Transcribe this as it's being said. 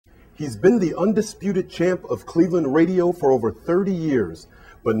He's been the undisputed champ of Cleveland radio for over 30 years,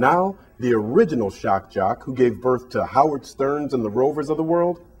 but now the original shock jock who gave birth to Howard Sterns and the Rovers of the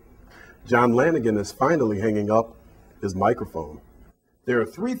world, John Lanigan is finally hanging up his microphone. There are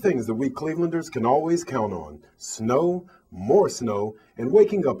three things that we Clevelanders can always count on: snow, more snow, and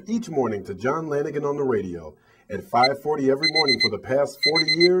waking up each morning to John Lanigan on the radio. At 5:40 every morning for the past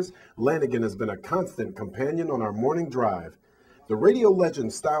 40 years, Lanigan has been a constant companion on our morning drive. The radio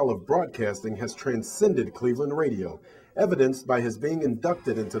legend's style of broadcasting has transcended Cleveland radio, evidenced by his being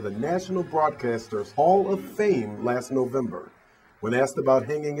inducted into the National Broadcasters Hall of Fame last November. When asked about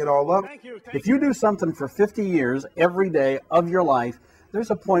hanging it all up, if you do something for 50 years every day of your life,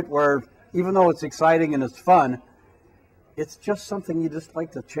 there's a point where, even though it's exciting and it's fun, it's just something you just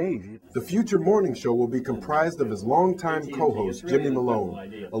like to change. The future morning show will be comprised of his longtime co-host, Jimmy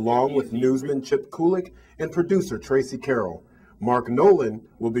Malone, along with newsman Chip Kulik and producer Tracy Carroll. Mark Nolan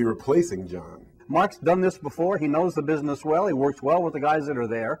will be replacing John. Mark's done this before. He knows the business well. He works well with the guys that are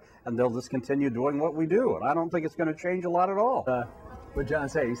there, and they'll just continue doing what we do. And I don't think it's going to change a lot at all. What'd John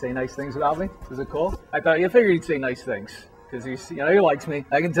say? He say nice things about me? Was it cool? You figured he'd say nice things because he likes me.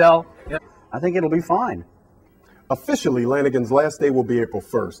 I can tell. Yeah. I think it'll be fine. Officially, Lanigan's last day will be April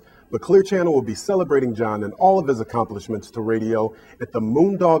 1st, but Clear Channel will be celebrating John and all of his accomplishments to radio at the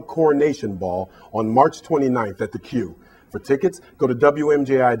Moondog Coronation Ball on March 29th at the Q. For tickets, go to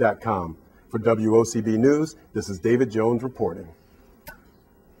WMJI.com. For WOCB News, this is David Jones reporting.